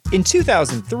In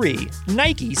 2003,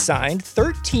 Nike signed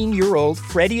 13-year-old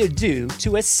Freddie Adu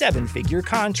to a 7-figure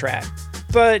contract.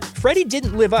 But Freddie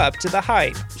didn't live up to the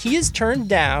hype. He has turned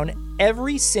down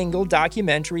every single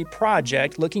documentary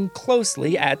project looking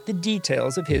closely at the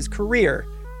details of his career.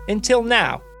 Until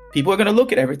now. People are going to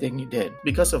look at everything you did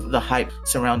because of the hype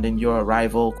surrounding your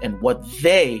arrival and what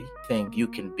they think you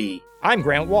can be. I'm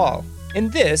Grant Wall,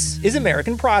 and this is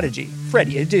American Prodigy,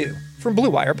 Freddie Adu, from Blue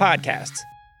Wire Podcasts.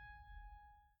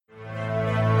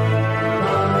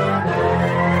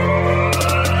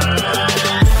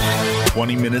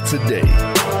 20 minutes a day,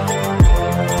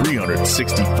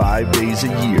 365 days a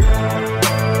year.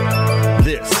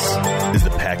 This is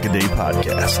the Pack-A-Day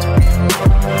Podcast.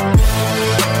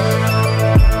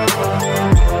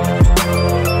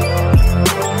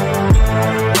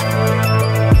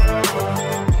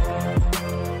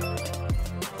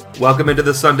 Welcome into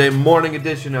the Sunday morning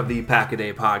edition of the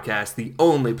Pack-A-Day Podcast, the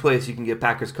only place you can get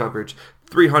Packers coverage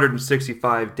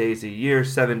 365 days a year,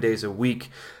 7 days a week.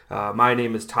 My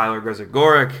name is Tyler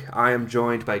Grezagoric. I am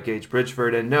joined by Gage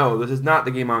Bridgeford, and no, this is not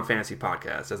the Game On Fantasy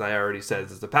podcast. As I already said,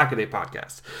 this is the Pack-A-Day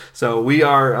podcast. So we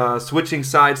are switching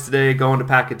sides today, going to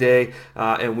Pack-A-Day,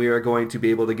 and we are going to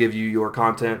be able to give you your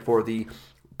content for the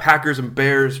Packers and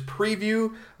Bears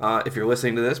preview. If you're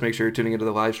listening to this, make sure you're tuning into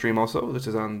the live stream also. This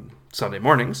is on Sunday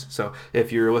mornings, so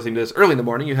if you're listening to this early in the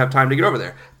morning, you have time to get over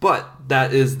there. But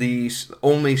that is the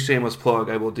only shameless plug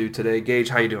I will do today. Gage,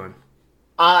 how you doing?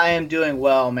 I am doing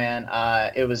well, man.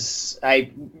 I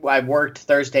worked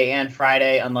Thursday and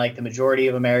Friday, unlike the majority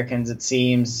of Americans, it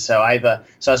seems. So I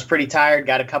was pretty tired.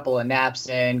 Got a couple of naps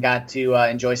in. Got to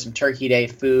enjoy some Turkey Day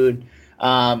food.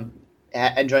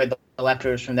 Enjoyed the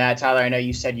leftovers from that. Tyler, I know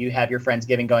you said you have your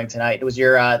Friendsgiving going tonight. Was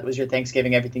your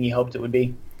Thanksgiving everything you hoped it would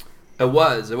be? It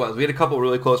was. We had a couple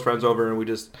really close friends over, and we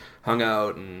just hung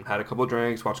out and had a couple of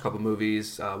drinks, watched a couple of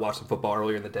movies, watched some football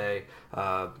earlier in the day.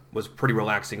 Was pretty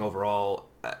relaxing overall.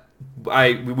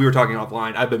 We were talking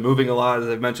offline. I've been moving a lot, as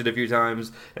I've mentioned a few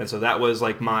times, and so that was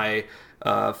like my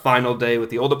final day with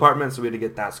the old apartment, so we had to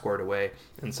get that squared away.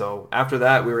 And so after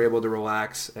that, we were able to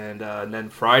relax, and then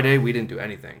Friday, we didn't do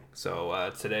anything.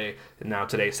 So today,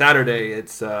 Saturday,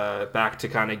 it's back to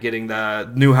kind of getting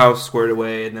the new house squared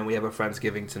away, and then we have a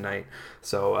Friendsgiving tonight.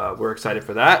 So we're excited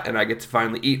for that, and I get to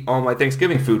finally eat all my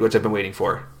Thanksgiving food, which I've been waiting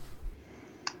for.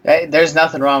 Hey, there's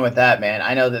nothing wrong with that, man.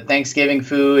 I know that Thanksgiving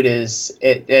food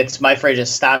it's my fridge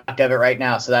is stocked of it right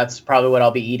now, so that's probably what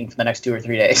I'll be eating for the next 2 or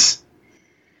 3 days.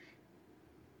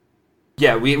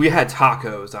 Yeah, we had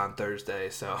tacos on Thursday,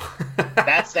 so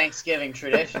that's Thanksgiving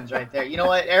traditions right there. You know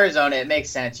what, Arizona, it makes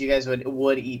sense. You guys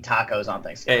would eat tacos on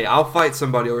Thanksgiving. Hey, I'll fight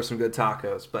somebody over some good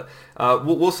tacos, but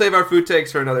we'll save our food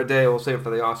takes for another day. We'll save it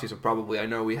for the off season probably. I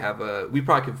know we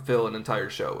probably could fill an entire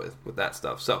show with that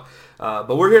stuff. So,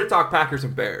 but we're here to talk Packers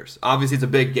and Bears. Obviously, it's a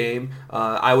big game.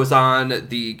 I was on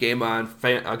the Game on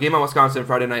Wisconsin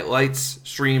Friday Night Lights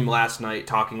stream last night,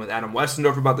 talking with Adam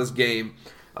Westendorf about this game,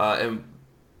 and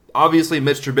obviously,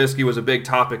 Mitch Trubisky was a big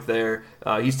topic there.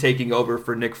 He's taking over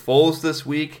for Nick Foles this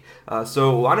week.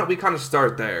 So why don't we kind of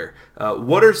start there?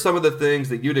 What are some of the things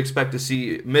that you'd expect to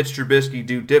see Mitch Trubisky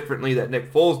do differently that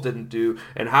Nick Foles didn't do?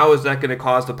 And how is that going to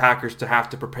cause the Packers to have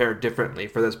to prepare differently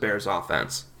for this Bears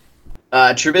offense?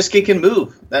 Trubisky can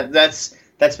move. That's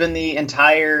been the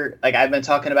entire, I've been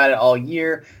talking about it all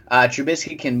year.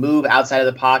 Trubisky can move outside of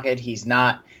the pocket. He's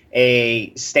not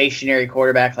a stationary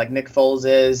quarterback like Nick Foles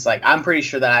is. I'm pretty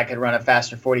sure that I could run a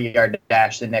faster 40-yard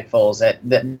dash than Nick Foles at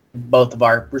both of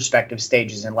our respective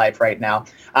stages in life right now.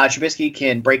 Trubisky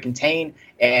can break contain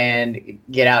and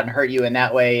get out and hurt you in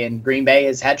that way, and Green Bay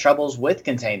has had troubles with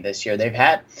contain this year.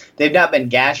 They've not been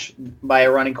gashed by a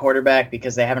running quarterback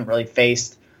because they haven't really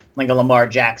faced like a Lamar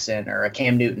Jackson or a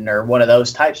Cam Newton or one of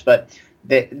those types, but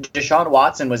Deshaun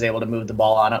Watson was able to move the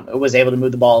ball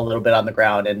a little bit on the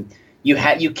ground, and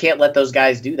you can't let those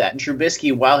guys do that. And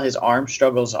Trubisky, while his arm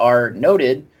struggles are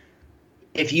noted,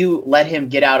 if you let him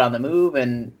get out on the move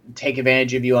and take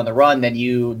advantage of you on the run, then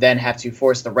you then have to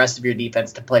force the rest of your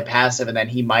defense to play passive, and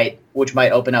then which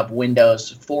might open up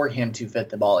windows for him to fit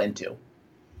the ball into.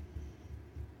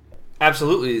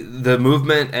 Absolutely. The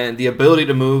movement and the ability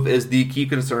to move is the key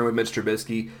concern with Mitch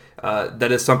Trubisky.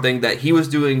 That is something that he was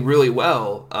doing really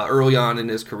well early on in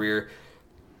his career.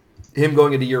 Him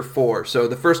going into year 4. So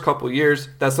the first couple of years,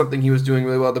 that's something he was doing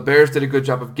really well. The Bears did a good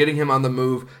job of getting him on the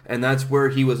move, and that's where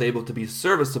he was able to be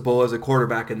serviceable as a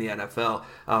quarterback in the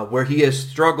NFL. Where he has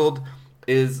struggled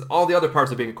is all the other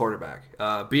parts of being a quarterback.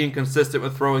 Being consistent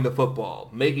with throwing the football,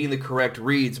 making the correct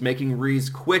reads, making reads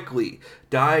quickly,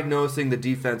 diagnosing the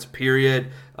defense,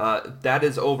 period. That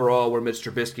is overall where Mitch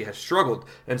Trubisky has struggled.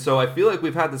 And so I feel like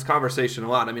we've had this conversation a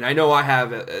lot. I mean, I know I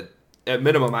have at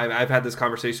minimum, I've had this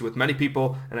conversation with many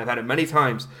people, and I've had it many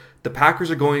times. The Packers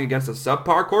are going against a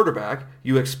subpar quarterback.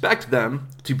 You expect them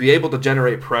to be able to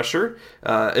generate pressure,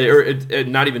 or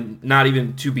not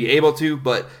even to be able to,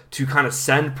 but to kind of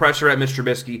send pressure at Mitch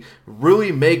Trubisky,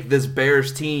 really make this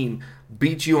Bears team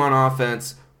beat you on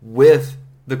offense with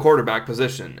the quarterback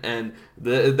position. And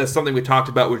that's something we talked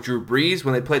about with Drew Brees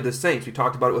when they played the Saints. We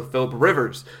talked about it with Phillip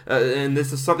Rivers. And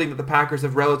this is something that the Packers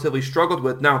have relatively struggled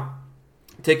with. Now,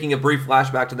 taking a brief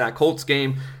flashback to that Colts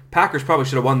game, Packers probably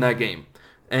should have won that game.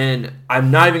 And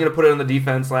I'm not even going to put it on the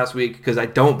defense last week because I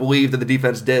don't believe that the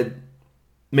defense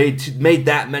made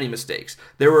that many mistakes.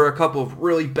 There were a couple of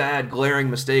really bad, glaring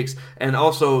mistakes, and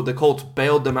also the Colts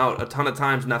bailed them out a ton of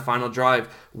times in that final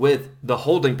drive with the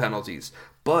holding penalties.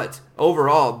 But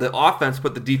overall, the offense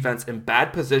put the defense in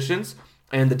bad positions,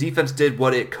 and the defense did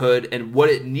what it could and what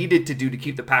it needed to do to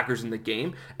keep the Packers in the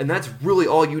game, and that's really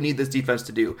all you need this defense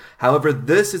to do. However,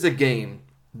 this is a game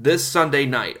this Sunday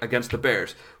night against the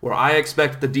Bears where I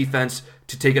expect the defense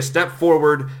to take a step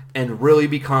forward and really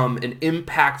become an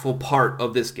impactful part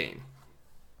of this game.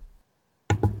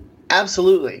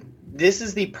 Absolutely. This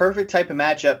is the perfect type of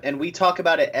matchup, and we talk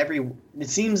about it it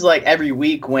seems like every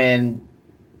week when,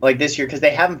 like this year, because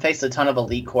they haven't faced a ton of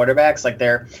elite quarterbacks. Like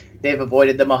they've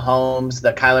avoided the Mahomes,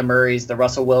 the Kyler Murrays, the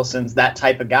Russell Wilsons, that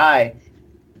type of guy.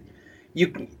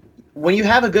 When you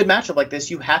have a good matchup like this,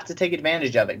 you have to take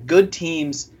advantage of it. Good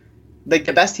teams, like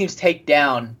the best teams, take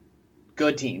down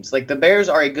good teams. Like the Bears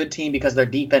are a good team because their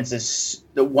defense is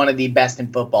one of the best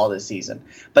in football this season.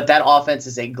 But that offense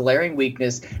is a glaring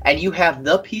weakness, and you have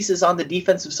the pieces on the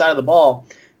defensive side of the ball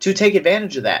to take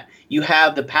advantage of that. You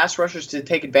have the pass rushers to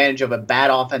take advantage of a bad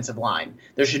offensive line.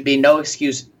 There should be no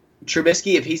excuse.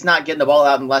 Trubisky, if he's not getting the ball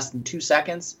out in less than 2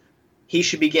 seconds, he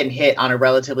should be getting hit on a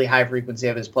relatively high frequency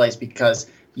of his plays because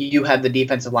you have the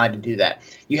defensive line to do that.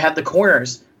 You have the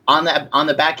corners on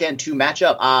the back end to match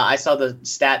up. I saw the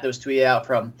stat that was tweeted out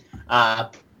from the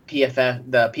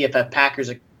PFF Packers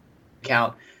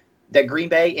account that Green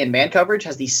Bay in man coverage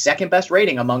has the second best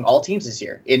rating among all teams this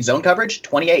year. In zone coverage,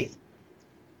 28th.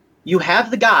 You have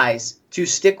the guys to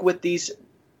stick with these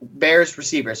Bears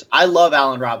receivers. I love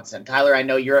Allen Robinson. Tyler, I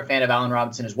know you're a fan of Allen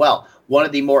Robinson as well. One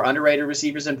of the more underrated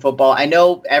receivers in football. I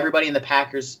know everybody in the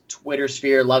Packers Twitter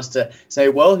sphere loves to say,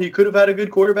 well, he could have had a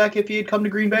good quarterback if he had come to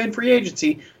Green Bay in free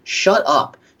agency. Shut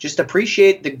up. Just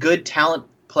appreciate the good talent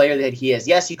player that he is.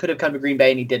 Yes, he could have come to Green Bay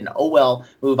and he didn't. Oh, well,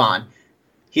 move on.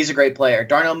 He's a great player.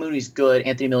 Darnell Mooney's good.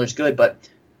 Anthony Miller's good. But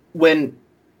when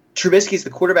Trubisky's the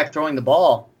quarterback throwing the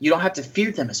ball, you don't have to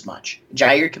fear them as much.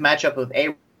 Jair can match up with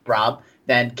A-Rob.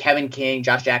 Then Kevin King,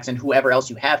 Josh Jackson, whoever else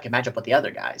you have can match up with the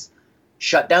other guys.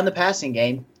 Shut down the passing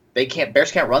game.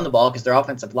 Bears can't run the ball because their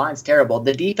offensive line's terrible.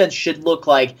 The defense should look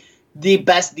like the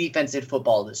best defense in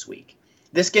football this week.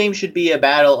 This game should be a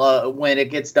battle when it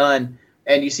gets done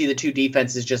and you see the two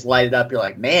defenses just light it up. You're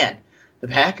like, man, the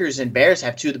Packers and Bears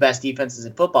have two of the best defenses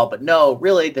in football. But no,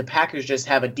 really, the Packers just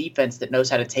have a defense that knows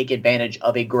how to take advantage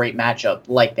of a great matchup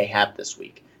like they have this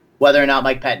week. Whether or not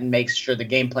Mike Patton makes sure the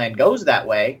game plan goes that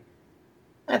way,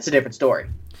 that's a different story.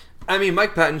 I mean,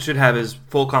 Mike Patton should have his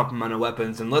full complement of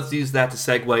weapons, and let's use that to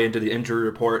segue into the injury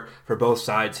report for both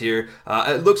sides here.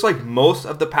 It looks like most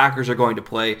of the Packers are going to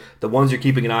play. The ones you're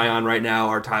keeping an eye on right now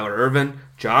are Tyler Ervin,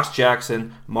 Josh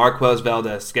Jackson, Marquez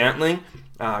Valdez-Scantling,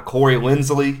 Corey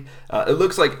Linsley. It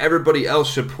looks like everybody else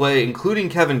should play, including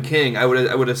Kevin King. I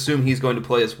would assume he's going to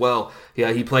play as well.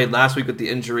 Yeah, he played last week with the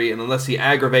injury, and unless he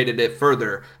aggravated it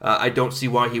further, I don't see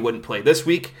why he wouldn't play this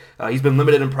week. He's been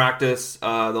limited in practice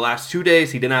the last 2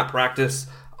 days. He did not practice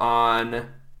on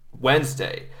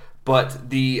Wednesday, but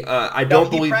he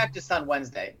practiced on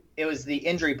Wednesday. It was the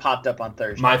injury popped up on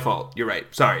Thursday. My fault. You're right.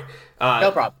 Sorry.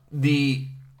 No problem. The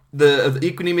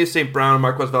Equanimeous St. Brown and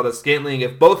Marquez Valdez-Scantling,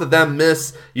 if both of them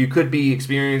miss, you could be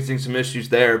experiencing some issues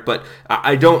there. But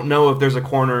I don't know if there's a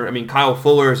corner. I mean, Kyle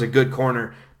Fuller is a good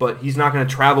corner, but he's not going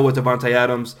to travel with Davante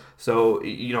Adams. So,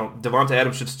 Davante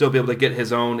Adams should still be able to get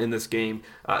his own in this game.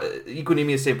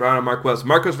 Equanimeous St. Brown and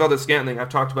Marquez Valdez-Scantling, I've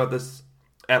talked about this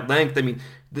at length. I mean,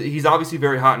 he's obviously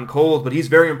very hot and cold, but he's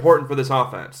very important for this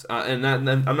offense. And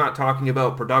I'm not talking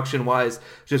about production-wise,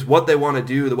 just what they want to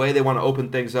do, the way they want to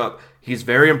open things up. He's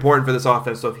very important for this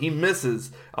offense. So if he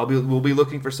misses, we'll be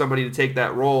looking for somebody to take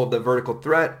that role of the vertical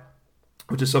threat,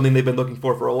 which is something they've been looking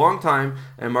for a long time,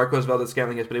 and Marquez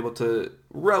Valdez-Scantling has been able to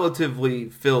relatively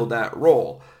fill that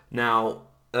role. Now,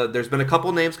 there's been a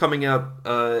couple names coming up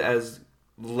as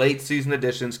late season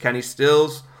additions, Kenny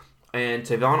Stills and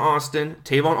Tavon Austin.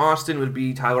 Tavon Austin would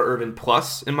be Tyler Ervin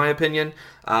plus, in my opinion.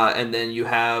 And then you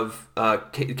have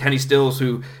Kenny Stills,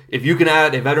 who, if you can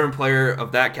add a veteran player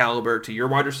of that caliber to your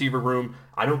wide receiver room,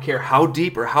 I don't care how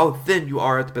deep or how thin you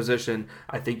are at the position.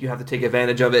 I think you have to take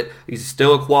advantage of it. He's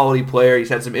still a quality player. He's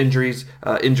had some injury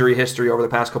history over the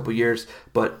past couple years,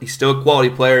 but he's still a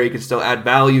quality player. He can still add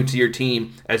value to your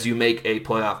team as you make a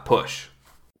playoff push.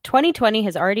 2020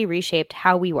 has already reshaped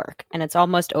how we work, and it's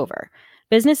almost over.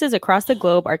 Businesses across the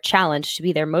globe are challenged to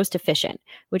be their most efficient,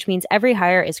 which means every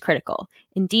hire is critical.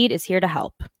 Indeed is here to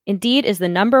help. Indeed is the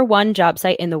 #1 job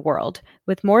site in the world,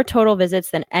 with more total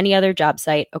visits than any other job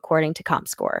site, according to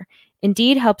ComScore.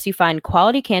 Indeed helps you find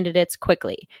quality candidates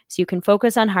quickly, so you can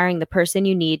focus on hiring the person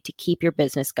you need to keep your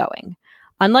business going.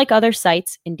 Unlike other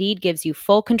sites, Indeed gives you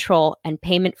full control and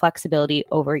payment flexibility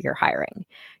over your hiring.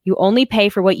 You only pay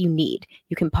for what you need.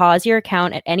 You can pause your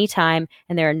account at any time,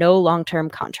 and there are no long-term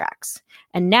contracts.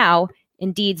 And now,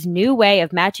 Indeed's new way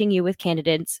of matching you with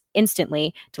candidates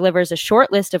instantly delivers a short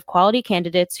list of quality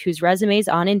candidates whose resumes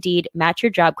on Indeed match your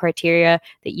job criteria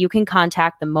that you can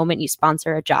contact the moment you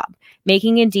sponsor a job,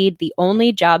 making Indeed the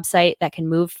only job site that can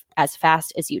move as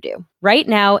fast as you do. Right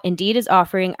now, Indeed is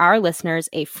offering our listeners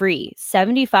a free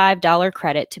 $75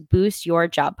 credit to boost your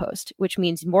job post, which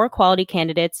means more quality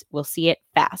candidates will see it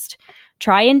fast.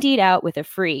 Try Indeed out with a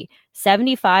free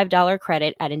 $75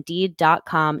 credit at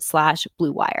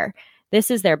Indeed.com/Blue Wire. This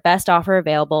is their best offer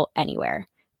available anywhere.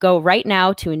 Go right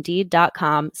now to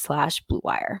Indeed.com/Blue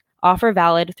Wire. Offer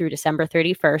valid through December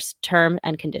 31st. Term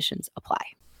and conditions apply.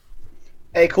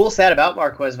 A cool stat about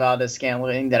Marquez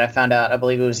Valdez-Scantling that I found out, I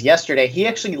believe it was yesterday. He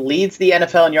actually leads the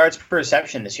NFL in yards per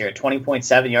reception this year at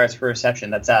 20.7 yards per reception.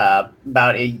 That's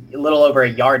about a little over a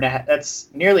yard and a half. That's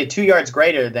nearly 2 yards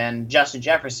greater than Justin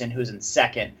Jefferson, who's in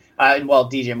second.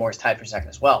 DJ Moore's tied for second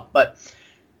as well. But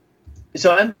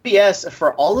so MVS,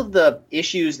 for all of the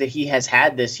issues that he has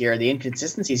had this year, the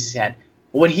inconsistencies he's had,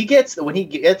 when he gets the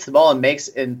ball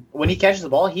when he catches the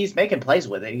ball, he's making plays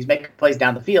with it. He's making plays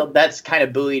down the field. That's kind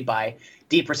of buoyed by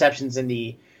deep receptions in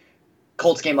the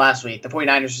Colts game last week, the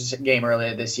 49ers game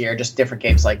earlier this year, just different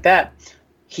games like that.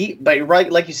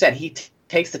 But like you said, he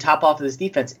takes the top off of this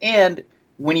defense. And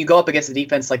when you go up against a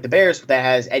defense like the Bears that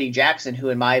has Eddie Jackson, who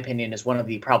in my opinion is one of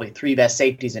the probably 3 best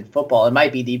safeties in football, it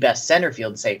might be the best center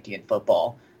field safety in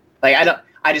football. Like I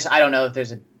don't know if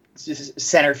there's a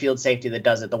center field safety that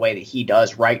does it the way that he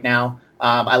does right now.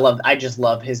 I just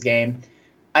love his game.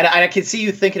 I can see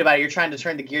you thinking about it. You're trying to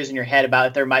turn the gears in your head about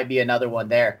if there might be another one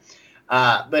there.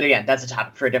 But again, that's a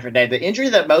topic for a different day. The injury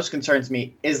that most concerns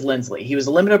me is Lindsley. He was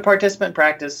a limited participant in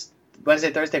practice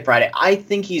Wednesday, Thursday, Friday. I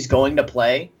think he's going to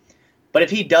play. But if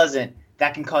he doesn't,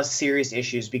 that can cause serious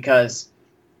issues because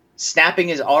snapping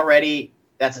is already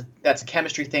that's a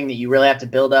chemistry thing that you really have to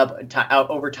build up out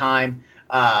over time.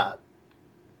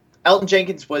 Elton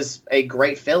Jenkins was a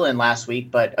great fill-in last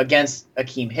week, but against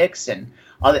Akeem Hicks and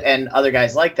other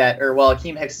guys like that,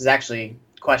 Akeem Hicks is actually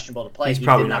questionable to play. He's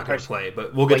probably not going to play,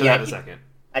 but we'll get to that in a second.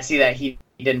 I see that he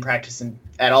didn't practice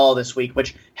at all this week,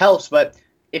 which helps. But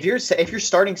if your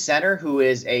starting center, who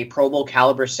is a Pro Bowl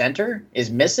caliber center,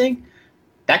 is missing,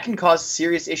 that can cause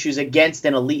serious issues against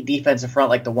an elite defensive front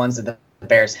like the ones that the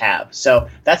Bears have. So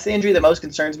that's the injury that most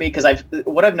concerns me because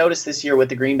what I've noticed this year with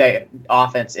the Green Bay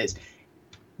offense is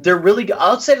they're really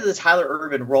outside of the Tyler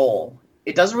Ervin role.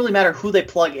 It doesn't really matter who they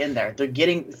plug in there.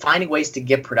 They're finding ways to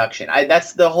get production.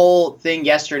 That's the whole thing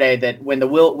yesterday that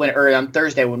on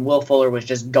Thursday when Will Fuller was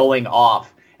just going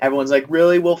off. Everyone's like,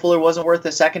 really? Will Fuller wasn't worth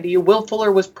a second to you? Will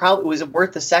Fuller was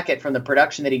worth a second from the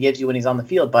production that he gives you when he's on the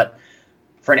field. But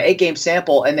for an 8-game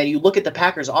sample, and then you look at the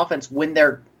Packers offense when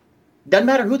doesn't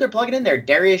matter who they're plugging in there,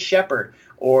 Darius Shepard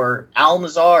or Al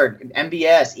Mazard,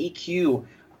 MBS, EQ,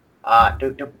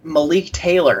 Malik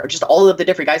Taylor, just all of the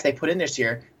different guys they put in this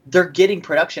year, they're getting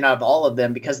production out of all of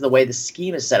them because of the way the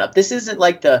scheme is set up. This isn't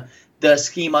like the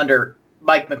scheme under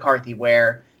Mike McCarthy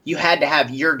where you had to have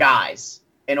your guys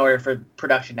in order for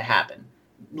production to happen.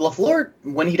 LaFleur,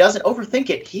 when he doesn't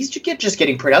overthink it, he's just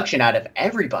getting production out of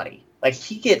everybody. Like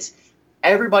he gets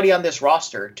everybody on this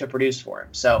roster to produce for him.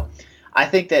 So I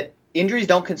think that injuries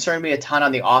don't concern me a ton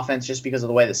on the offense just because of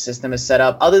the way the system is set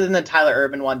up. Other than the Tyler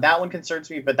Ervin one, that one concerns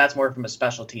me, but that's more from a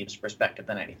special teams perspective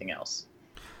than anything else.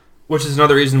 Which is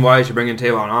another reason why you should bring in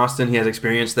Tavon Austin. He has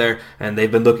experience there, and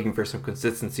they've been looking for some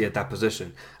consistency at that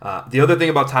position. The other thing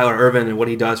about Tyler Ervin and what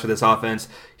he does for this offense,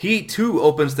 he too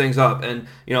opens things up. And,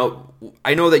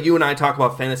 I know that you and I talk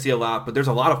about fantasy a lot, but there's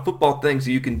a lot of football things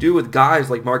that you can do with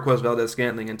guys like Marquez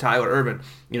Valdez-Scantling and Tyler Ervin.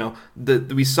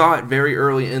 We saw it very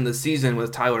early in the season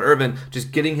with Tyler Ervin,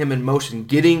 just getting him in motion,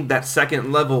 getting that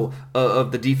second level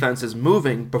of the defenses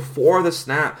moving before the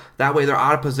snap. That way they're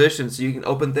out of position so you can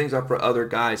open things up for other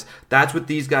guys. That's what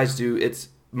these guys do.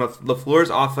 LaFleur's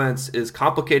offense is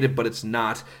complicated, but it's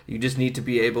not. You just need to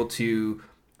be able to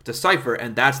decipher,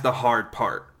 and that's the hard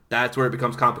part. That's where it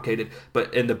becomes complicated.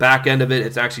 But in the back end of it,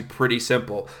 it's actually pretty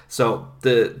simple. So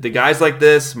the guys like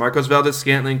this, Marcos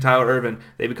Valdes-Scantling, Tyler Ervin,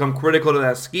 they become critical to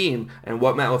that scheme and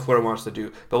what Matt LaFleur wants to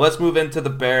do. But let's move into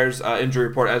the Bears injury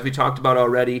report. As we talked about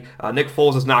already, Nick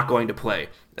Foles is not going to play.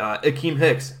 Akeem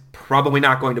Hicks, probably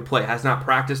not going to play. Has not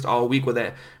practiced all week with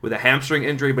a hamstring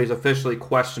injury, but he's officially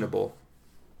questionable.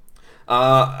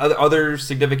 Other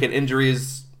significant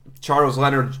injuries, Charles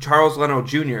Leno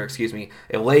Jr.,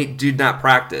 late did not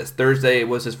practice. Thursday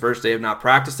was his first day of not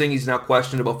practicing. He's now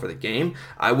questionable for the game.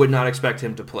 I would not expect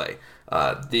him to play.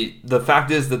 The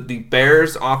fact is that the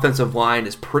Bears' offensive line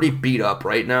is pretty beat up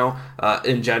right now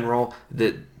in general.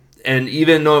 And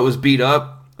even though it was beat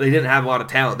up, they didn't have a lot of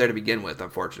talent there to begin with,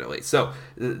 unfortunately. So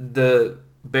the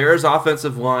Bears'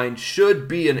 offensive line should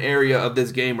be an area of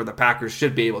this game where the Packers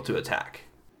should be able to attack.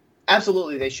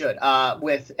 Absolutely, they should.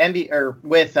 With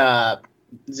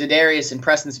Za'Darius and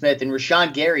Preston Smith and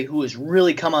Rashawn Gary, who has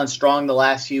really come on strong the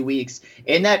last few weeks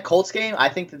in that Colts game, I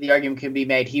think that the argument can be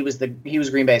made he was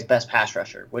Green Bay's best pass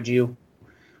rusher. Would you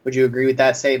agree with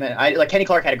that statement? Kenny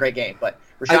Clark had a great game, but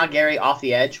Rashawn Gary off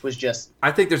the edge was just.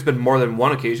 I think there's been more than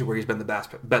one occasion where he's been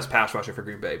the best pass rusher for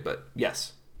Green Bay, but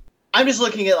yes. I'm just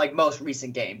looking at most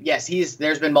recent game. Yes,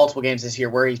 there's been multiple games this year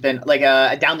where he's been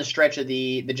down the stretch of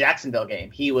the Jacksonville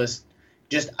game. He was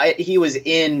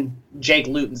in Jake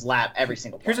Luton's lap every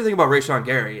single play. Here's the thing about Rashawn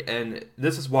Gary, and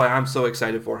this is why I'm so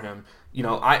excited for him.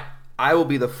 I will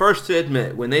be the first to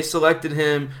admit when they selected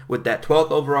him with that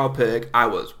 12th overall pick, I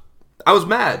was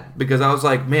mad because I was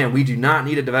like, man, we do not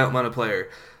need a developmental player.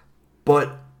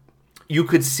 But you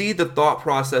could see the thought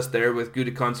process there with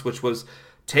Gutekunst, which was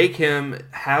take him,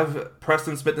 have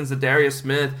Preston Smith and Za'Darius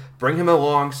Smith, bring him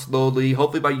along slowly.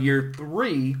 Hopefully by year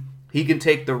 3, he can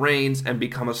take the reins and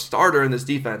become a starter in this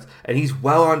defense. And he's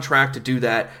well on track to do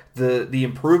that. The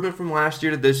improvement from last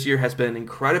year to this year has been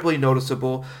incredibly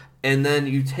noticeable. And then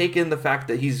you take in the fact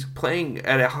that he's playing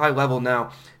at a high level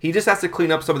now. He just has to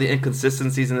clean up some of the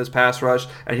inconsistencies in his pass rush,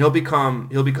 and he'll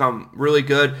become really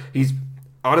good. He's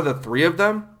out of the 3 of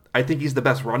them, I think he's the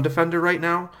best run defender right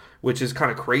now, which is kind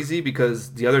of crazy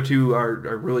because the other 2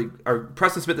 are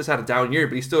Preston Smith has had a down year,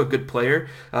 but he's still a good player.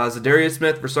 Za'Darius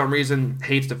Smith, for some reason,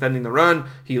 hates defending the run.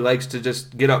 He likes to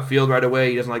just get upfield right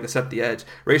away. He doesn't like to set the edge.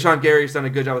 Rashawn Gary's done a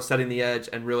good job of setting the edge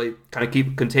and really kind of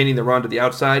keep containing the run to the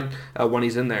outside when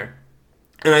he's in there.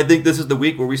 And I think this is the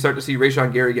week where we start to see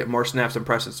Rashawn Gary get more snaps than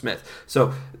Preston Smith.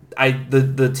 So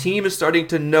the team is starting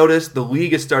to notice, the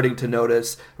league is starting to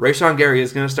notice. Rashawn Gary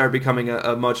is going to start becoming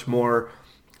a much more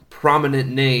prominent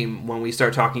name when we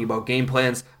start talking about game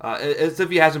plans, as if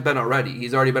he hasn't been already.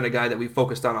 He's already been a guy that we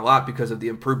focused on a lot because of the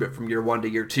improvement from year 1 to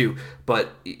year 2.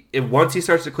 But once he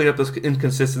starts to clean up those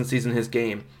inconsistencies in his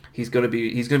game, he's going to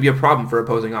be a problem for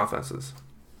opposing offenses.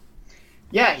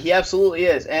 Yeah, he absolutely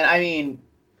is. And I mean,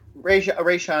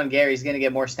 Rashawn Gary's going to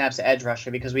get more snaps at edge rusher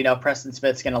because we know Preston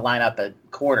Smith's going to line up at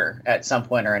corner at some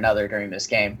point or another during this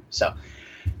game. So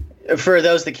for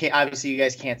those that can't, obviously you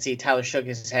guys can't see, Tyler shook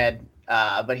his head,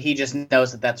 but he just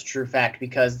knows that that's a true fact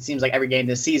because it seems like every game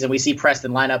this season we see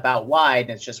Preston line up out wide,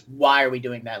 and it's just, why are we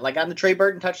doing that? Like on the Trey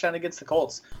Burton touchdown against the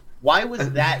Colts, why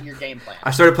was that your game plan?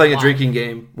 I started playing a drinking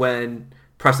game when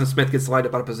Preston Smith gets lined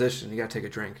up out of position. You got to take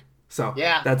a drink. So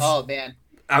yeah, oh man.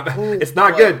 It's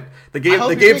not good. The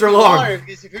games are long. Water,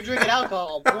 because if you're drinking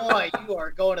alcohol, boy, you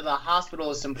are going to the hospital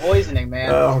with some poisoning, man.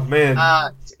 Oh man.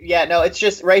 It's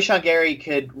just Rashawn Gary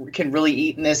can really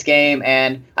eat in this game,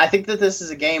 and I think that this is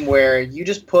a game where you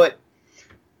just put.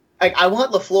 I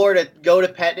want LaFleur to go to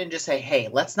Pettin and just say, hey,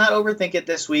 let's not overthink it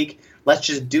this week. Let's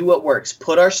just do what works.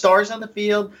 Put our stars on the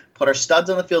field, put our studs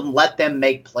on the field, and let them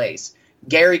make plays.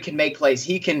 Gary can make plays.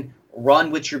 He can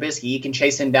run with Trubisky. He can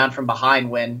chase him down from behind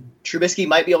when Trubisky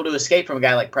might be able to escape from a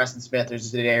guy like Preston Smith or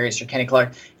Za'Darius or Kenny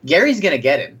Clark. Gary's going to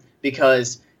get him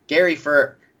because Gary,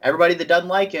 for everybody that doesn't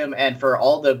like him and for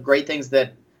all the great things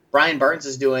that Brian Burns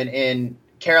is doing in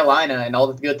Carolina and all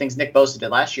the good things Nick Bosa did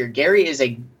last year, Gary is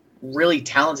a really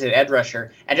talented edge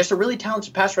rusher and just a really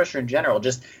talented pass rusher in general.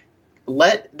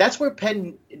 That's where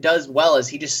Penn does well, is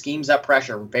he just schemes up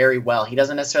pressure very well. He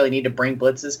doesn't necessarily need to bring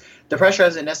blitzes. The pressure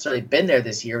hasn't necessarily been there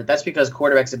this year, but that's because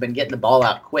quarterbacks have been getting the ball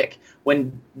out quick.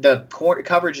 When the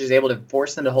coverage is able to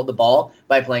force them to hold the ball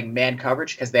by playing man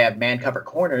coverage because they have man cover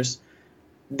corners,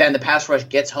 then the pass rush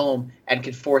gets home and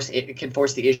can force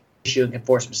the issue and can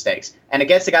force mistakes. And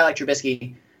against a guy like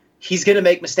Trubisky, he's going to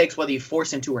make mistakes whether you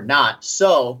force him to or not.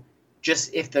 So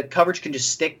just if the coverage can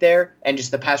just stick there and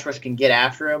just the pass rush can get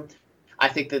after him, I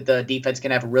think that the defense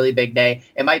can have a really big day.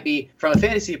 It might be, from a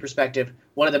fantasy perspective,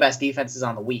 one of the best defenses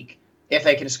on the week. If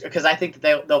they can, because I think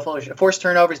that they'll force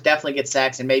turnovers, definitely get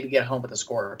sacks, and maybe get home with a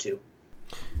score or 2.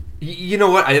 You know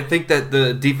what? I think that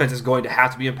the defense is going to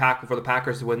have to be impactful for the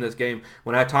Packers to win this game.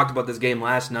 When I talked about this game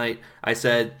last night, I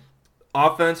said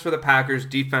offense for the Packers,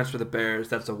 defense for the Bears.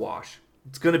 That's a wash.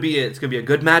 It's going to be a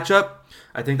good matchup.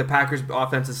 I think the Packers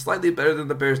offense is slightly better than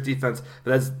the Bears defense,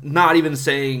 but that's not even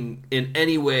saying in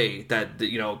any way that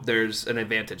there's an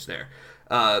advantage there.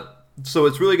 So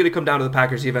it's really going to come down to the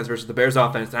Packers defense versus the Bears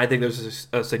offense, and I think there's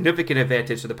a significant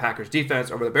advantage to the Packers defense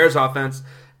over the Bears offense,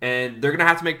 and they're going to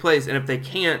have to make plays, and if they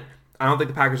can't, I don't think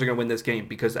the Packers are going to win this game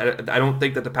because I don't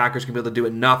think that the Packers can be able to do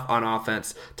enough on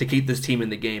offense to keep this team in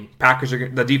the game.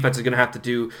 The defense is going to have to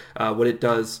do what it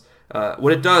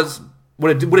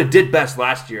did best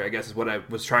last year, I guess is what I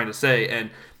was trying to say, and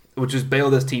which is bail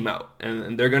this team out.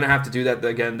 And they're going to have to do that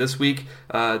again this week.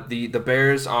 The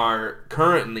Bears are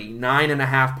currently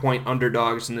 9.5-point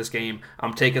underdogs in this game.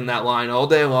 I'm taking that line all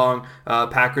day long.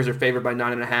 Packers are favored by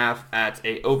 9.5 at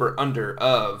a over-under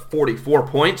of 44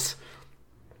 points.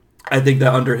 I think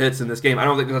that under hits in this game. I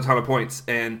don't think there's a ton of points,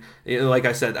 and like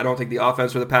I said, I don't think the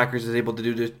offense for the Packers is able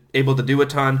to do a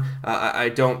ton. I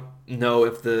don't know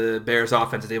if the Bears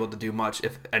offense is able to do much,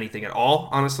 if anything at all.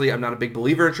 Honestly, I'm not a big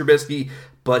believer in Trubisky,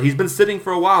 but he's been sitting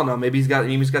for a while now. Maybe he's got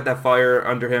that fire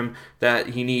under him that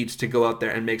he needs to go out there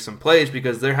and make some plays,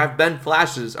 because there have been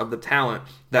flashes of the talent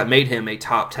that made him a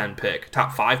top 10 pick,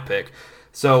 top 5 pick.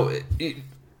 So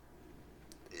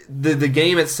the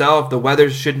game itself, the weather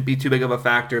shouldn't be too big of a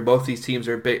factor. Both these teams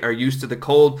are used to the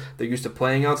cold. They're used to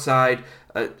playing outside.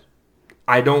 I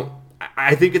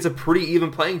think it's a pretty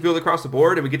even playing field across the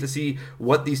board, and we get to see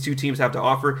what these two teams have to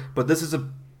offer. But this is a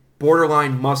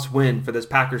borderline must-win for this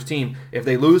Packers team. If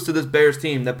they lose to this Bears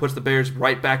team, that puts the Bears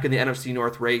right back in the NFC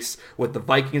North race, with the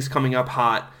Vikings coming up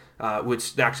hot,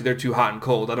 which actually they're too hot and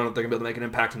cold. I don't know if they're going to be able to make an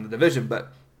impact in the division,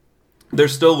 but they're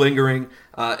still lingering.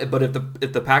 But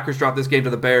if the Packers drop this game to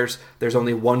the Bears, there's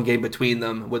only one game between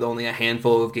them with only a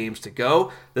handful of games to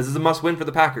go. This is a must-win for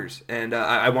the Packers, and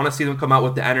I want to see them come out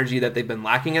with the energy that they've been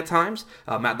lacking at times.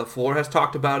 Matt LaFleur has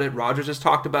talked about it. Rodgers has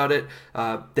talked about it.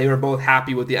 They were both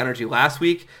happy with the energy last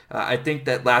week. I think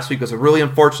that last week was a really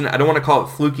unfortunate, I don't want to call it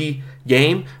fluky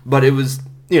game, but it was,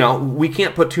 we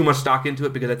can't put too much stock into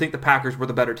it because I think the Packers were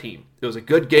the better team. It was a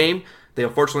good game. They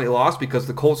unfortunately lost because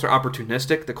the Colts are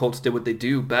opportunistic. The Colts did what they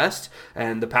do best,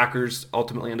 and the Packers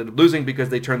ultimately ended up losing because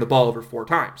they turned the ball over 4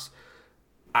 times.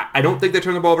 I don't think they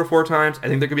turned the ball over 4 times. I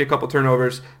think there could be a couple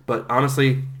turnovers, but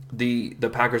honestly, the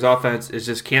Packers offense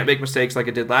just can't make mistakes like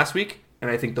it did last week, and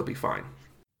I think they'll be fine.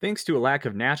 Thanks to a lack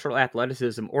of natural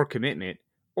athleticism or commitment,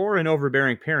 or an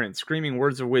overbearing parent screaming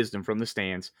words of wisdom from the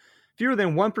stands, fewer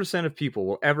than 1% of people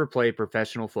will ever play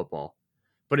professional football.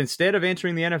 But instead of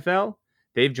entering the NFL,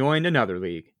 they've joined another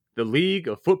league, the League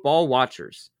of Football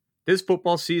Watchers. This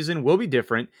football season will be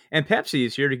different, and Pepsi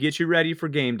is here to get you ready for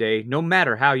game day no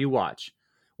matter how you watch.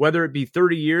 Whether it be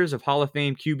 30 years of Hall of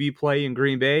Fame QB play in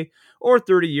Green Bay or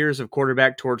 30 years of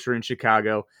quarterback torture in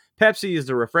Chicago, Pepsi is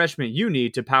the refreshment you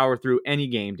need to power through any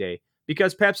game day.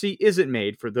 Because Pepsi isn't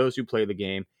made for those who play the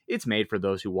game, it's made for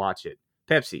those who watch it.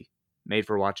 Pepsi, made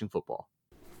for watching football.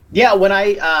 Yeah, when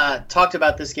I talked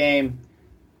about this game,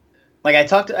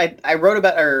 I wrote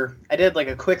about, or I did like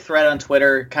a quick thread on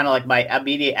Twitter, kind of like my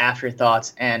immediate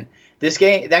afterthoughts, and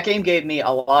that game gave me a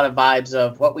lot of vibes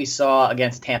of what we saw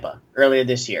against Tampa earlier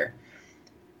this year.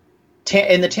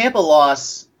 In the Tampa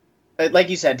loss, like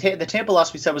you said, the Tampa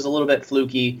loss we said was a little bit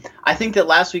fluky. I think that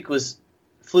last week was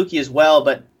fluky as well,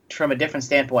 but from a different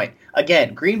standpoint.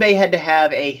 Again, Green Bay had to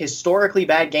have a historically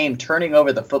bad game turning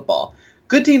over the football.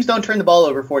 Good teams don't turn the ball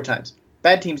over 4 times.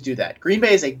 Bad teams do that. Green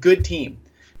Bay is a good team.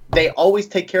 They always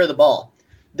take care of the ball.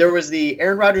 There was the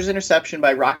Aaron Rodgers interception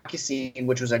by Rocky Sin,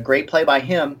 which was a great play by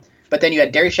him, but then you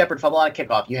had Darius Shepard fumble on a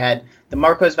kickoff. You had the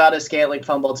Marquez Valdez-Scantling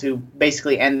fumble to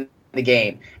basically end the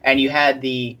game. And you had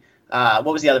the, what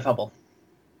was the other fumble?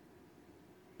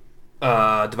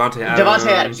 Devontae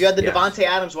Adams. You had the Devontae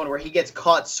Adams one where he gets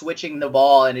caught switching the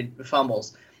ball and it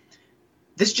fumbles.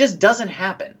 This just doesn't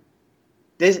happen.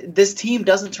 This team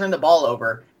doesn't turn the ball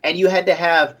over, and you had to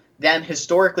have them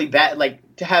historically bad, like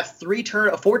to have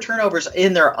 4 turnovers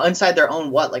inside their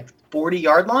own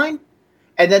 40-yard line,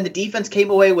 and then the defense came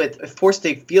away with forced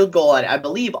a field goal on, I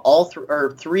believe, all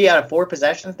 3 out of 4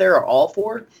 possessions there, or all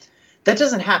 4. That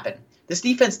doesn't happen. This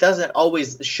defense doesn't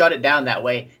always shut it down that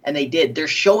way, and they did. They're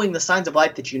showing the signs of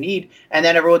life that you need, and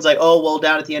then everyone's like, oh, well,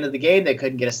 down at the end of the game, they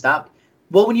couldn't get a stop.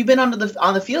 Well, when you've been on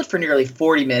the field for nearly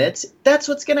 40 minutes, that's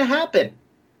what's going to happen.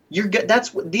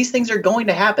 These things are going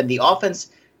to happen. The offense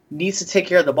needs to take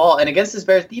care of the ball, and against this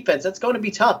Bears defense, that's going to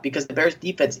be tough because the Bears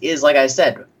defense is, like I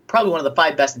said, probably one of the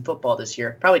 5 best in football this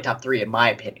year, probably top 3 in my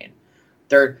opinion.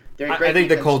 I think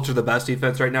the Colts are the best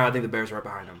defense right now. I think the Bears are right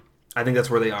behind them. I think that's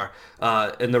where they are.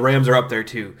 And the Rams are up there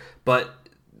too. But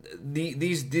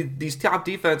these top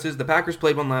defenses, the Packers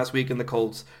played one last week, and the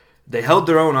Colts, they held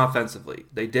their own offensively.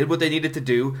 They did what they needed to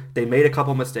do. They made a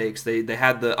couple mistakes. They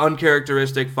had the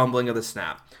uncharacteristic fumbling of the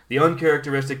snap, the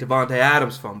uncharacteristic Devontae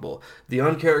Adams fumble, the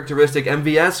uncharacteristic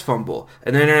MVS fumble,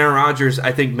 and then Aaron Rodgers,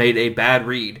 I think, made a bad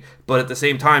read. But at the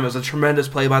same time, it was a tremendous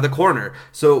play by the corner.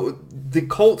 So the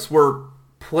Colts were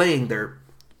playing their,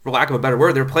 for lack of a better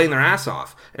word, they're playing their ass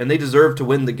off, and they deserved to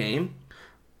win the game.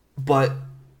 But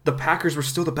the Packers were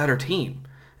still the better team.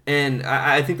 And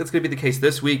I think that's going to be the case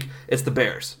this week. It's the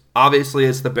Bears. Obviously,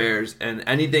 it's the Bears, and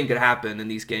anything could happen in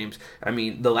these games. I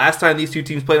mean, the last time these two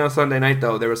teams played on Sunday night,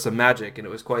 though, there was some magic, and it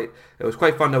was quite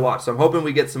fun to watch. So I'm hoping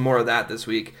we get some more of that this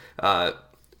week.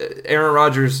 Aaron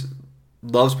Rodgers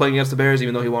loves playing against the Bears,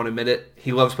 even though he won't admit it.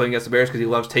 He loves playing against the Bears because he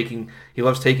loves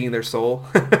taking their soul.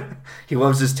 He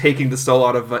loves just taking the soul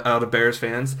out of Bears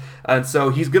fans. And so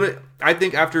he's gonna. I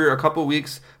think after a couple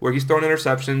weeks where he's thrown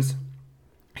interceptions,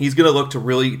 he's gonna look to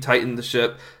really tighten the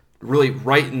ship, really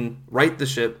right the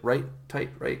ship,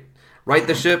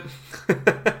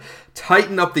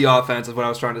 tighten up the offense is what I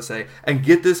was trying to say, and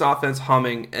get this offense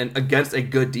humming and against a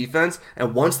good defense.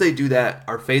 And once they do that,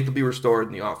 our faith will be restored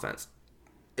in the offense.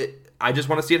 I just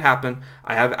want to see it happen.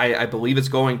 I believe it's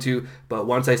going to, but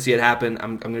once I see it happen,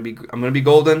 I'm gonna be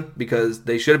golden, because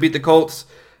they should have beat the Colts.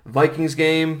 Vikings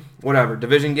game, whatever,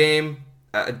 division game.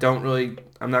 I'm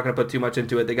not gonna put too much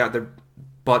into it. They got their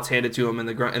butts handed to them in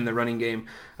the running game,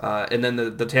 and then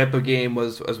the Tampa game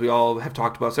was, as we all have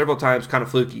talked about several times, kind of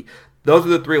fluky. Those are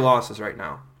the three losses right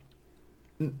now.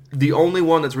 The only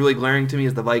one that's really glaring to me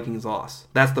is the Vikings loss.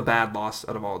 That's the bad loss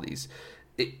out of all these.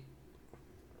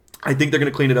 I think they're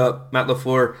going to clean it up. Matt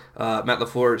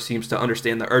LaFleur seems to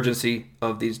understand the urgency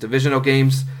of these divisional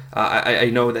games. I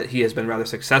know that he has been rather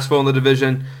successful in the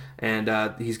division, and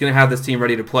he's going to have this team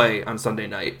ready to play on Sunday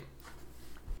night.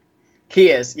 He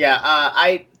is, yeah.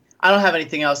 I don't have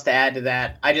anything else to add to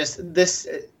that.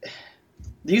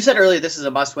 You said earlier this is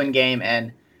a must-win game,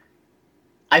 and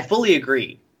I fully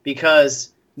agree,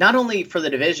 because not only for the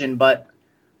division, but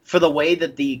for the way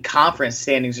that the conference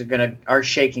standings are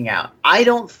shaking out. I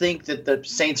don't think that the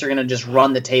Saints are going to just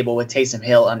run the table with Taysom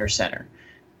Hill under center.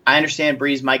 I understand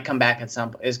Breeze might is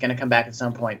going to come back at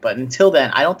some point, but until then,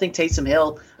 I don't think Taysom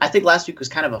Hill. I think last week was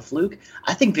kind of a fluke.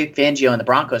 I think Vic Fangio and the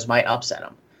Broncos might upset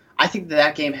him. I think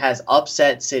that game has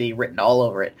upset city written all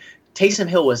over it. Taysom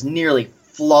Hill was nearly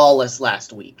flawless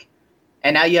last week,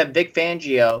 and now you have Vic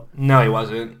Fangio. No, he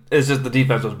wasn't. It's just the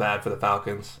defense was bad for the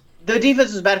Falcons. The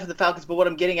defense was bad for the Falcons, but what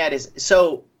I'm getting at is,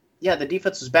 the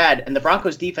defense was bad, and the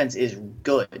Broncos' defense is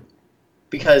good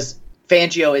because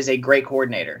Fangio is a great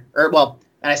coordinator.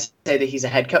 And I say that he's a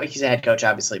head coach. He's a head coach,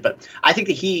 obviously, but I think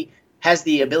that he has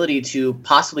the ability to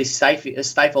possibly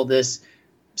stifle this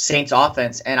Saints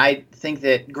offense, and I think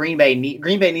that Green Bay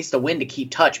needs to win to keep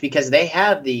touch, because they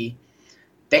have the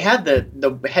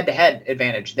head-to-head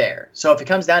advantage there. So if it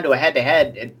comes down to a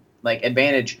head-to-head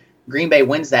advantage, Green Bay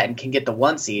wins that and can get the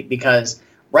 1 seed, because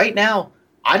right now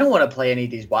I don't want to play any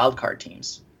of these wild card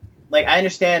teams. I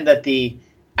understand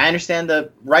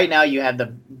right now you have the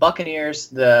Buccaneers,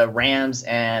 the Rams,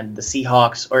 and the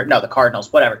Seahawks, the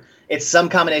Cardinals, whatever. It's some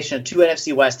combination of two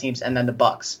NFC West teams and then the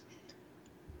Bucs.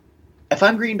 If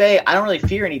I'm Green Bay, I don't really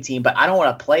fear any team, but I don't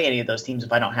want to play any of those teams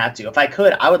if I don't have to. If I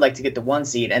could, I would like to get the 1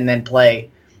 seed and then play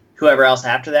whoever else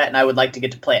after that, and I would like to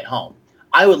get to play at home.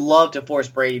 I would love to force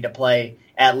Brady to play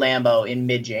at Lambeau in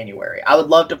mid-January. I would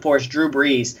love to force Drew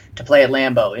Brees to play at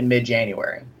Lambeau in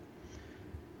mid-January.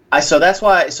 So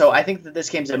I think that this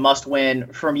game's a must-win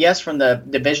from the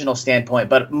divisional standpoint,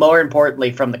 but more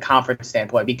importantly from the conference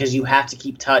standpoint, because you have to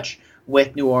keep touch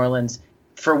with New Orleans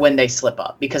for when they slip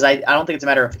up. Because I don't think it's a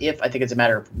matter of if, I think it's a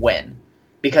matter of when.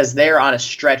 Because they're on a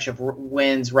stretch of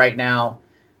wins right now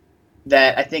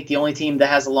that I think the only team that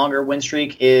has a longer win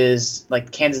streak is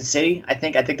Kansas City. I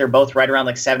think they're both right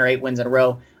around 7 or 8 wins in a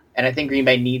row, and I think Green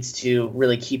Bay needs to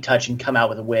really keep touch and come out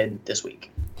with a win this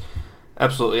week.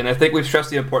 Absolutely, and I think we've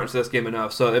stressed the importance of this game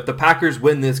enough. So if the Packers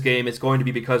win this game, it's going to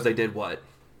be because they did what?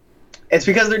 It's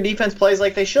because their defense plays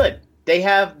like they should. They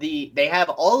have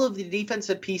all of the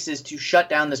defensive pieces to shut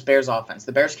down this Bears offense.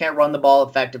 The Bears can't run the ball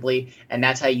effectively, and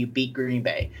that's how you beat Green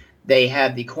Bay. They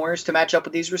have the corners to match up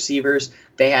with these receivers.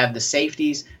 They have the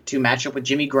safeties to match up with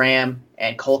Jimmy Graham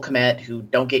and Cole Kmet, who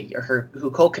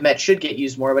Cole Kmet should get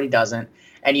used more, but he doesn't.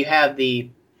 And you have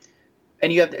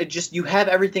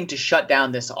everything to shut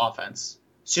down this offense.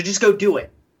 So just go do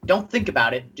it. Don't think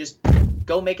about it. Just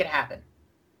go make it happen.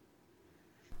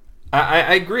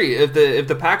 I agree. If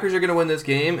the Packers are going to win this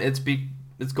game, it's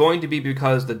going to be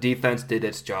because the defense did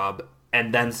its job.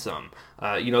 and then some.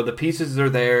 The pieces are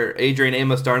there. Adrian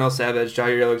Amos, Darnell Savage,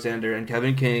 Jair Alexander, and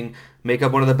Kevin King make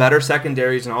up one of the better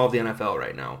secondaries in all of the NFL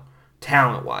right now,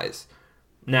 talent-wise.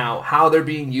 Now, how they're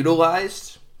being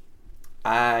utilized,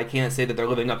 I can't say that they're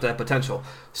living up to that potential.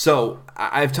 So,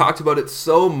 I've talked about it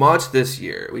so much this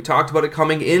year. We talked about it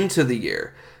coming into the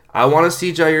year. I want to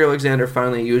see Jair Alexander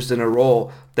finally used in a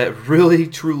role that really,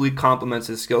 truly complements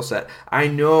his skill set. I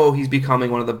know he's becoming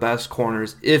one of the best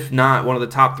corners, if not one of the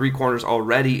top 3 corners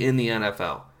already in the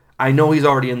NFL. I know he's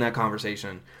already in that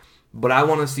conversation. But I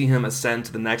want to see him ascend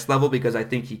to the next level because I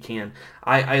think he can.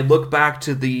 I look back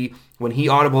to when he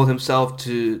audibled himself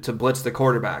to blitz the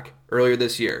quarterback earlier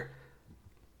this year.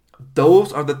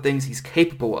 Those are the things he's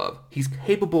capable of. He's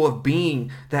capable of being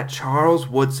that Charles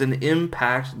Woodson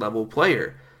impact level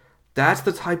player. That's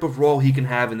the type of role he can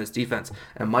have in this defense.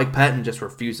 And Mike Pettin just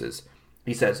refuses.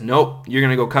 He says, nope, you're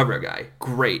going to go cover a guy.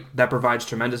 Great. That provides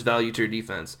tremendous value to your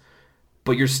defense.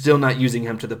 But you're still not using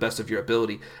him to the best of your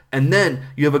ability. And then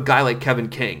you have a guy like Kevin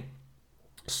King.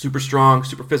 Super strong,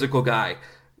 super physical guy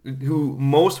who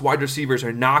most wide receivers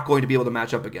are not going to be able to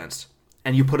match up against.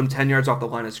 And you put him 10 yards off the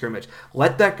line of scrimmage.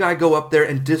 Let that guy go up there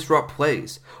and disrupt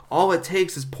plays. All it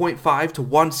takes is 0.5 to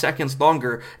 1 seconds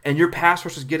longer, and your pass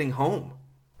rush is getting home.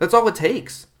 That's all it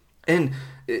takes. And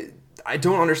I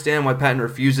don't understand why Patton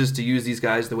refuses to use these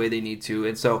guys the way they need to.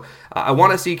 And so I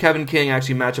want to see Kevin King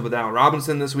actually match up with Allen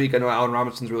Robinson this week. I know Allen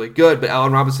Robinson's really good, but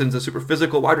Allen Robinson's a super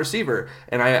physical wide receiver.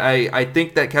 And I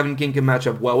think that Kevin King can match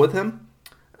up well with him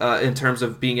in terms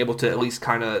of being able to at least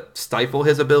kind of stifle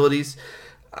his abilities.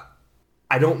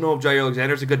 I don't know if Jair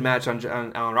Alexander's a good match on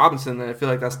Allen Robinson, and I feel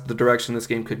like that's the direction this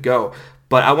game could go.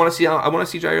 But I want to see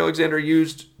Jair Alexander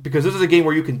used, because this is a game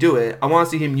where you can do it. I want to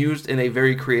see him used in a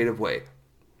very creative way.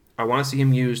 And I want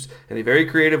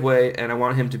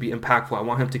him to be impactful. I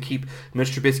want him to keep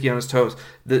Mitch Trubisky on his toes.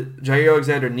 Jair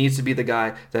Alexander needs to be the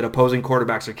guy that opposing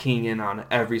quarterbacks are keying in on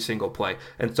every single play.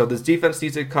 And so this defense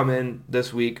needs to come in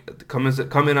this week, come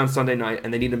in on Sunday night,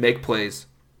 and they need to make plays.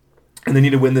 And they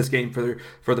need to win this game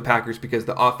for the Packers because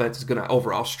the offense is going to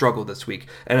overall struggle this week.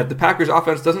 And if the Packers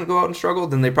offense doesn't go out and struggle,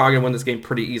 then they're probably going to win this game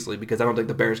pretty easily because I don't think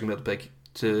the Bears are going to be able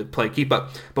to play keep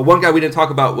up. But one guy we didn't talk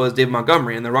about was David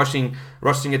Montgomery, and the rushing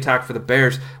attack for the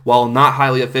Bears, while not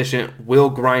highly efficient,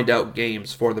 will grind out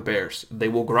games for the Bears. They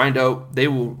will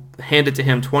hand it to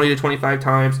him 20 to 25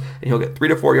 times, and he'll get 3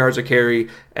 to 4 yards a carry,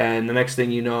 and the next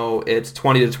thing you know, it's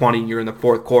 20 to 20, and you're in the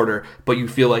fourth quarter, but you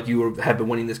feel like you have been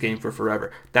winning this game for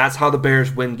forever. That's how the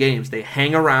Bears win games. They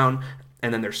hang around,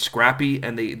 and then they're scrappy,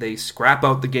 and they scrap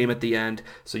out the game at the end,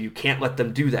 so you can't let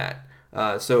them do that.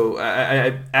 So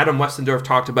Adam Westendorf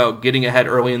talked about getting ahead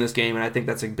early in this game, and I think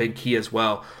that's a big key as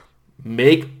well.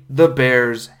 Make the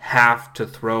Bears have to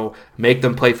throw. Make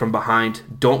them play from behind.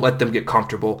 Don't let them get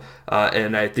comfortable,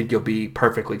 and I think you'll be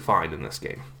perfectly fine in this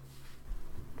game.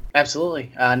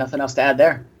 Absolutely. Nothing else to add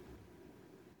there.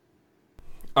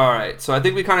 All right, so I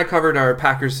think we kind of covered our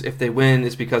Packers. If they win,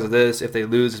 it's because of this. If they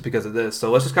lose, it's because of this.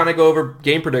 So let's just kind of go over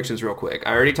game predictions real quick.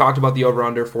 I already talked about the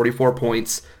over-under, 44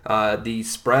 points. The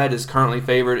spread is currently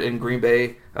favored in Green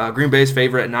Bay. Green Bay's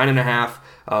favorite at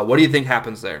 9.5. What do you think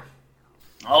happens there?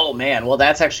 Oh, man. Well,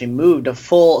 that's actually moved to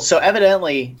full. So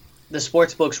evidently, the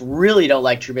sports books really don't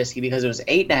like Trubisky because it was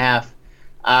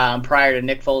 8.5 prior to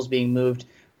Nick Foles being moved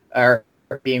or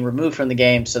being removed from the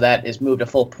game. So that is moved a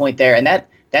full point there. And that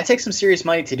takes some serious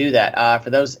money to do that for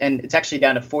those. And it's actually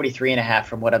down to 43.5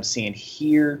 from what I'm seeing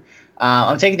here.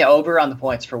 I'm taking the over on the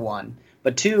points for one.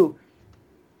 But two,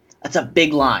 that's a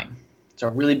big line. It's a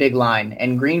really big line.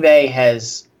 And Green Bay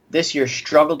has this year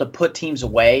struggled to put teams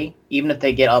away, even if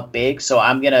they get up big. So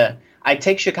I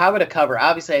take Chicago to cover.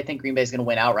 Obviously, I think Green Bay is going to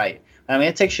win outright. But I'm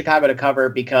going to take Chicago to cover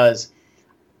because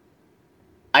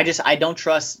I don't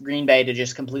trust Green Bay to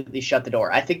just completely shut the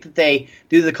door. I think that they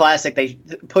do the classic. They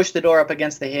push the door up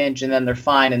against the hinge, and then they're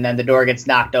fine, and then the door gets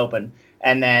knocked open.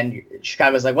 And then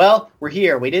Chicago's like, well, we're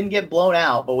here. We didn't get blown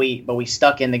out, but we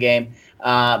stuck in the game.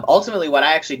 Ultimately, what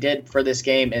I actually did for this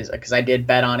game is, because I did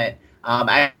bet on it,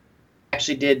 I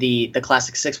actually did the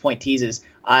classic 6-point teases.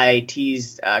 I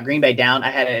teased Green Bay down.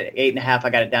 I had it at 8.5. I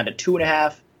got it down to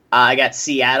 2.5. I got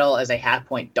Seattle as a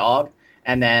half-point dog,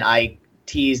 and then I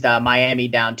teased Miami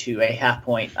down to a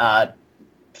half-point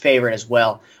favorite as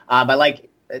well.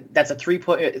 That's a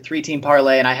three-team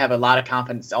parlay, and I have a lot of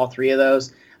confidence in all three of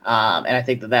those. And I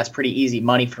think that's pretty easy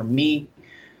money for me.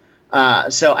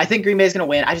 So I think Green Bay is going to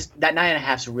win. That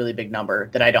 9.5 is a really big number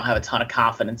that I don't have a ton of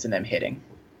confidence in them hitting.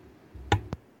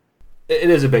 It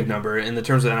is a big number. In the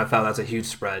terms of the NFL, that's a huge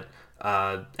spread.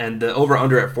 And the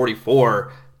over-under at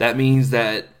 44, that means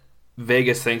that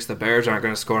Vegas thinks the Bears aren't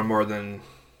going to score more than,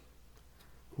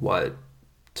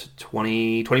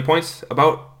 20 points,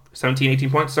 about 17, 18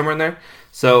 points, somewhere in there.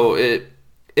 So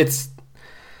it's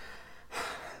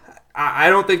I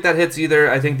don't think that hits either.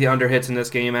 I think the under hits in this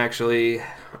game, actually.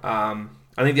 I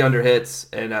think the under hits,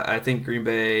 and I think Green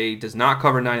Bay does not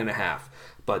cover 9.5.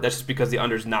 But that's just because the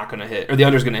under's not going to hit, or the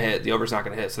under's going to hit, the over's not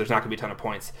going to hit, so there's not going to be a ton of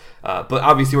points. But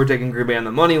obviously we're taking Green Bay on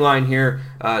the money line here.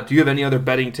 Do you have any other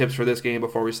betting tips for this game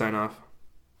before we sign off?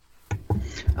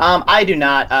 I do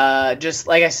not. Just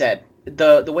like I said,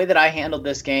 the way that I handled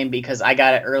this game, because I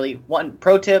got it early. One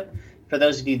pro tip for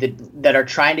those of you that are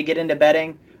trying to get into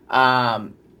betting,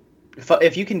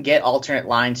 if you can get alternate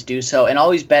lines, do so, and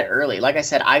always bet early. Like I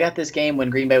said, I got this game when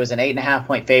Green Bay was an 8.5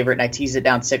 point favorite, and I teased it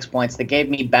down 6 points. That gave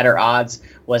me better odds.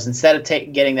 Was instead of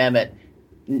getting them at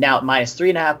now minus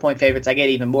 3.5 point favorites, I get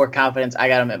even more confidence. I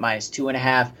got them at minus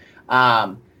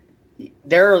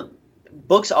 2.5.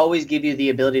 Books always give you the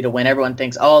ability to win. Everyone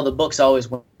thinks, oh, the books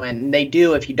always win. And they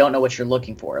do if you don't know what you're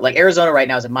looking for. Like Arizona right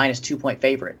now is a minus 2 point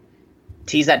favorite.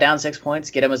 Tease that down 6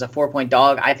 points, get them as a 4 point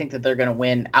dog. I think that they're going to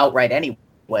win outright anyway.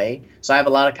 So I have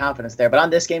a lot of confidence there. But on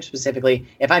this game specifically,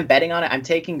 if I'm betting on it, I'm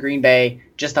taking Green Bay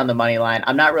just on the money line.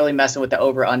 I'm not really messing with the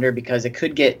over-under because it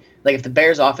could get, like if the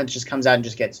Bears offense just comes out and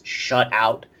just gets shut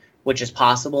out, which is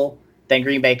possible, then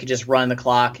Green Bay could just run the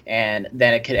clock and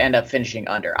then it could end up finishing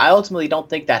under. I ultimately don't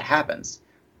think that happens.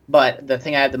 But the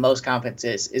thing I have the most confidence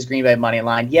is Green Bay money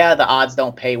line. Yeah, the odds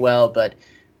don't pay well, but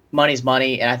money's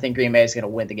money, and I think Green Bay is going to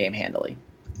win the game handily.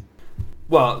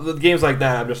 Well, the games like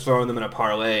that, I'm just throwing them in a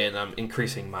parlay and I'm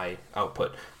increasing my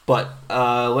output. But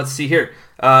let's see here.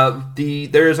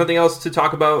 There is nothing else to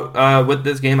talk about with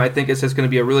this game. I think it's just going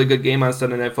to be a really good game on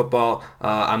Sunday Night Football.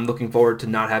 I'm looking forward to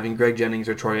not having Greg Jennings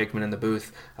or Troy Aikman in the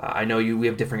booth. I know we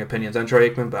have differing opinions on Troy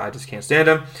Aikman, but I just can't stand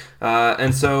him.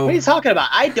 And so, what are you talking about?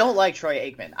 I don't like Troy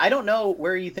Aikman. I don't know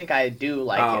where you think I do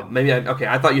like him. Maybe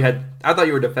I thought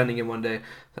you were defending him one day.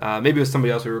 Maybe it was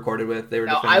somebody else we recorded with. They were.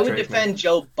 No, I would defend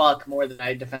Joe Buck more than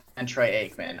I defend Troy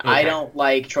Aikman. Okay. I don't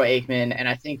like Troy Aikman, and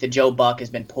I think that Joe Buck has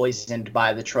been poisoned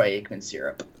by the Troy Aikman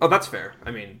syrup. Oh, that's fair.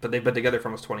 I mean, but they've been together for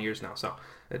almost 20 years now, so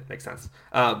it makes sense.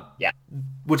 Yeah.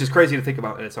 Which is crazy to think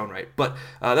about in its own right. But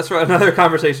that's for another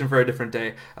conversation for a different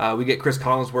day. We get Chris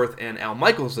Collinsworth and Al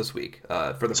Michaels this week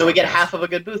for the So podcast. We get half of a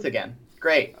good booth again.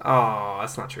 Great. Oh,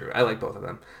 that's not true. I like both of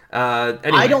them.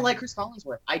 Anyway. I don't like Chris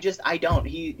Collinsworth. I don't.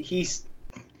 He's...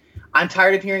 I'm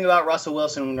tired of hearing about Russell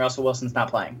Wilson when Russell Wilson's not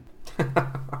playing.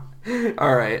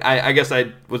 All right. I guess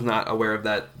I was not aware of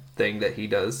that thing that he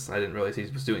does. I didn't realize he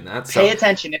was doing that. So. Pay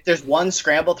attention. If there's one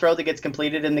scramble throw that gets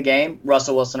completed in the game,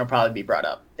 Russell Wilson will probably be brought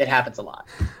up. It happens a lot.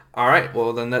 All right.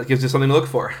 Well, then that gives you something to look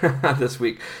for this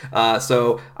week.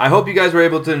 So I hope you guys were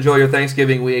able to enjoy your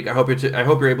Thanksgiving week. I hope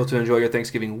you're able to enjoy your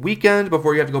Thanksgiving weekend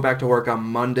before you have to go back to work on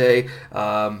Monday.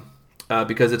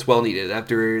 Because it's well needed.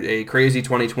 After a crazy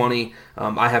 2020,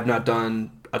 I have not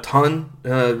done a ton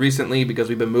recently because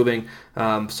we've been moving.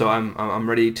 So I'm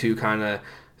ready to kind of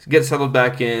get settled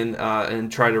back in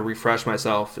and try to refresh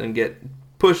myself and get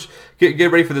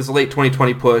ready for this late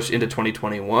 2020 push into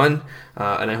 2021.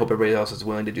 And I hope everybody else is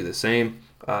willing to do the same.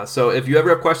 So if you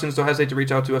ever have questions, don't hesitate to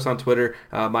reach out to us on Twitter.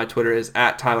 My Twitter is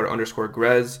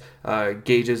 @Tyler_Grez.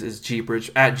 Gage's is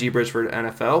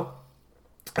 @GBridgefordNFL.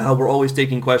 We're always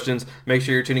taking questions. Make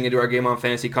sure you're tuning into our Game On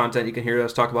Fantasy content. You can hear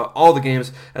us talk about all the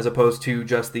games as opposed to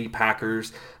just the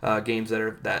Packers games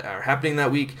that are happening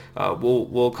that week.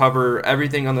 We'll cover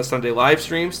everything on the Sunday live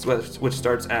streams, which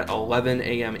starts at 11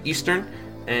 a.m. Eastern.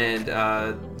 And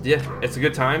it's a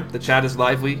good time. The chat is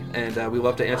lively, and we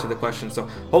love to answer the questions. So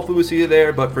hopefully we'll see you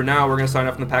there. But for now, we're going to sign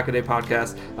off from the Pack a Day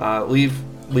podcast. Leave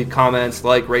comments,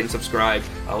 rate, and subscribe.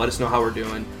 Let us know how we're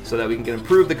doing so that we can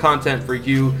improve the content for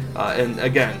you. And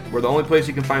again, we're the only place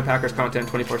you can find Packers content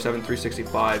 24/7,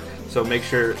 365. So make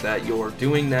sure that you're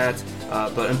doing that.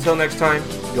 But until next time,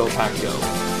 go Pack Go.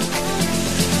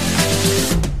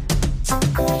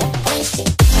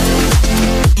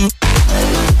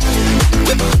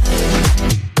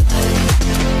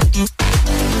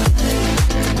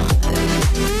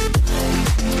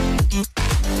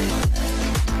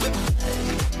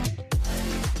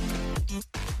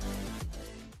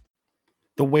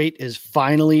 The wait is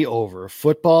finally over.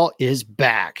 Football is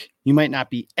back. You might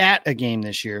not be at a game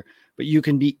this year, but you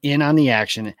can be in on the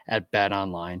action at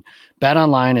BetOnline.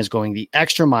 BetOnline is going the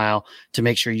extra mile to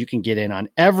make sure you can get in on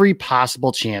every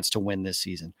possible chance to win this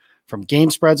season. From game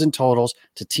spreads and totals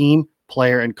to team,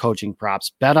 player, and coaching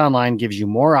props, BetOnline gives you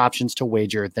more options to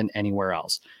wager than anywhere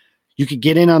else. You could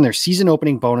get in on their season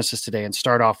opening bonuses today and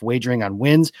start off wagering on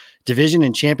wins, division,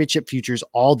 and championship futures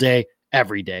all day,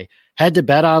 every day. Head to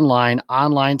BetOnline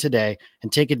online today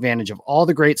and take advantage of all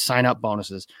the great sign-up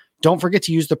bonuses. Don't forget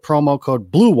to use the promo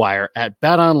code BlueWire at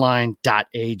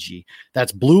betonline.ag.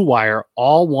 That's Blue Wire,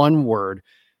 all one word.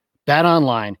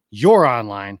 BetOnline, your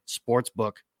online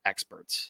sportsbook experts.